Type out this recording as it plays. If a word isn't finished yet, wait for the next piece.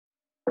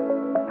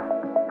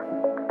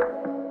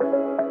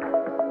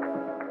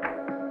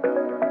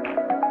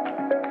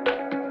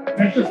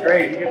It's just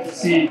great. You get to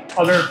see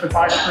other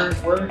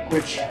photographers' work,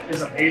 which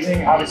is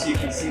amazing. Obviously, you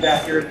can see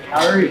that here at the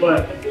gallery,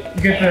 but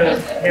you get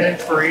to get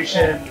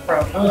inspiration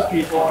from those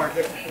people or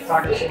different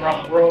photographers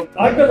around the world.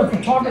 I've been a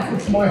photographer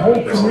for my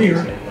whole career,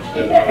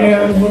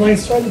 and when I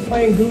started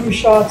playing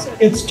GuruShots,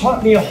 it's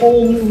taught me a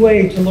whole new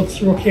way to look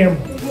through a camera.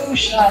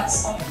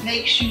 GuruShots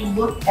makes you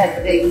look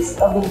at things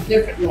a little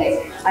differently.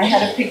 I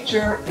had a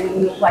picture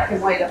in black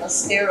and white of a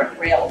stair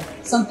rail,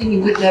 something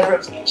you would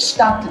never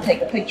stop to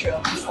take a picture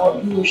of before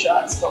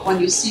GuruShots. But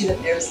when you see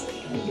that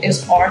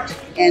there's art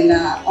in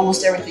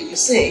almost everything you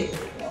see,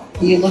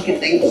 you look at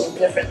things a little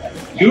differently.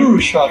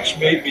 GuruShots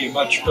made me a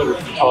much better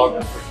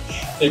photographer.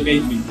 They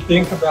made me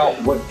think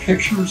about what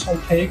pictures I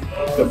take,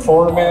 the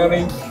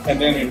formatting, and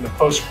then in the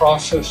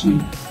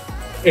post-processing.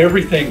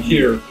 Everything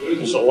here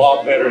is a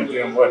lot better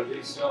than what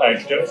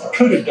I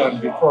could have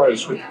done before I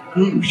was with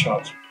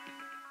GuruShots.